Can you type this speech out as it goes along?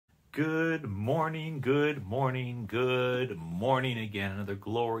Good morning, good morning, good morning again. Another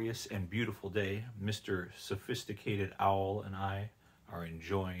glorious and beautiful day. Mr. Sophisticated Owl and I are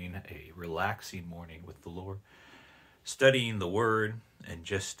enjoying a relaxing morning with the Lord, studying the Word and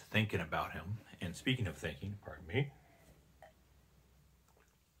just thinking about Him. And speaking of thinking, pardon me,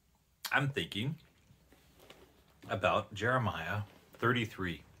 I'm thinking about Jeremiah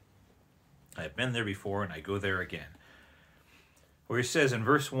 33. I've been there before and I go there again, where he says in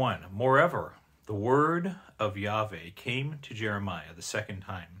verse 1, "Moreover, the word of Yahweh came to Jeremiah the second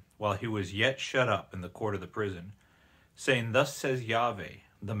time, while he was yet shut up in the court of the prison, saying, Thus says Yahweh,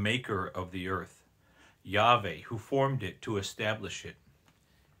 the maker of the earth, Yahweh, who formed it to establish it.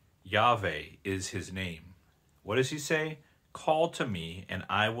 Yahweh is his name. What does he say? Call to me, and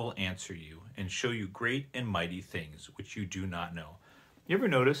I will answer you, and show you great and mighty things which you do not know." You ever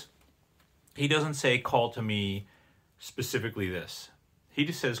notice? He doesn't say, call to me specifically this. He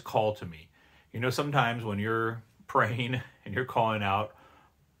just says, call to me. You know, sometimes when you're praying and you're calling out,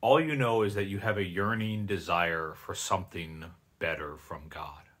 all you know is that you have a yearning desire for something better from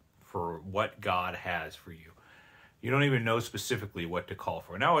God, for what God has for you. You don't even know specifically what to call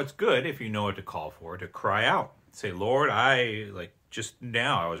for. Now, it's good if you know what to call for, to cry out. Say, Lord, just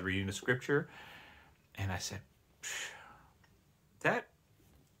now I was reading the scripture and I said, that,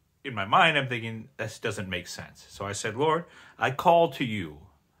 in my mind, I'm thinking, this doesn't make sense. So I said, Lord, I call to you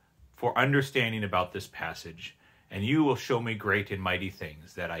for understanding about this passage, and you will show me great and mighty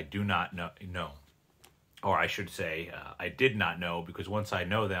things that I do not know. Or I should say, I did not know, because once I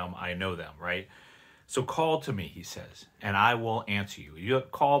know them, right? So call to me, he says, and I will answer you. Your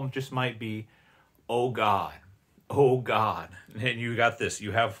call just might be, oh God, oh God. And you got this.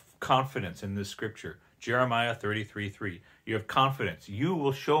 You have confidence in this scripture. Jeremiah 33:3. You have confidence. You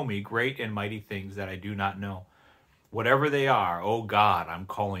will show me great and mighty things that I do not know. Whatever they are, oh God, I'm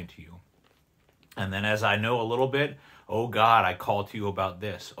calling to you. And then as I know a little bit, oh God, I call to you about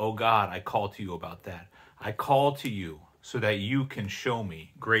this. Oh God, I call to you about that. I call to you so that you can show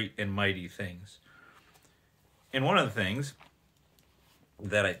me great and mighty things. And one of the things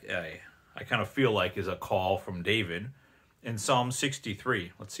that I kind of feel like is a call from David in Psalm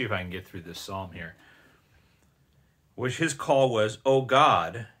 63. Let's see if I can get through this psalm here. Which his call was, O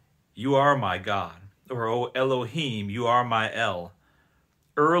God, you are my God. Or, O Elohim, you are my El.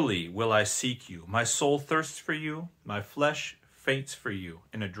 Early will I seek you. My soul thirsts for you. My flesh faints for you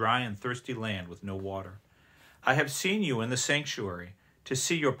in a dry and thirsty land with no water. I have seen you in the sanctuary to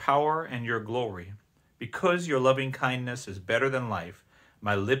see your power and your glory. Because your loving kindness is better than life,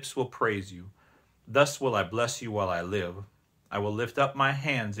 my lips will praise you. Thus will I bless you while I live. I will lift up my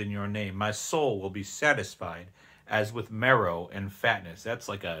hands in your name. My soul will be satisfied as with marrow and fatness. That's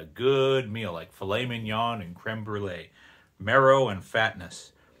like a good meal, like filet mignon and creme brulee. Marrow and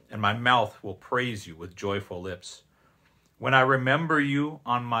fatness. And my mouth will praise you with joyful lips. When I remember you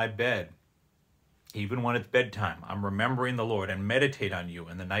on my bed, even when it's bedtime, I'm remembering the Lord and meditate on you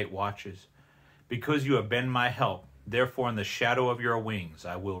in the night watches. Because you have been my help, therefore in the shadow of your wings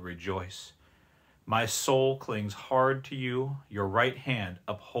I will rejoice. My soul clings hard to you, your right hand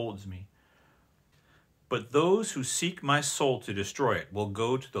upholds me. But those who seek my soul to destroy it will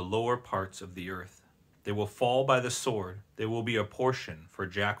go to the lower parts of the earth. They will fall by the sword. They will be a portion for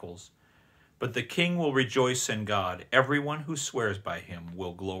jackals. But the king will rejoice in God. Everyone who swears by him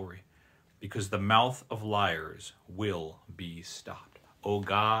will glory, because the mouth of liars will be stopped. O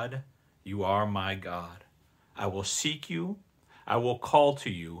God, you are my God. I will seek you. I will call to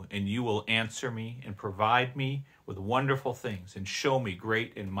you, and you will answer me and provide me with wonderful things and show me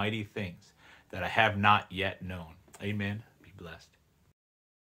great and mighty things that I have not yet known. Amen. Be blessed.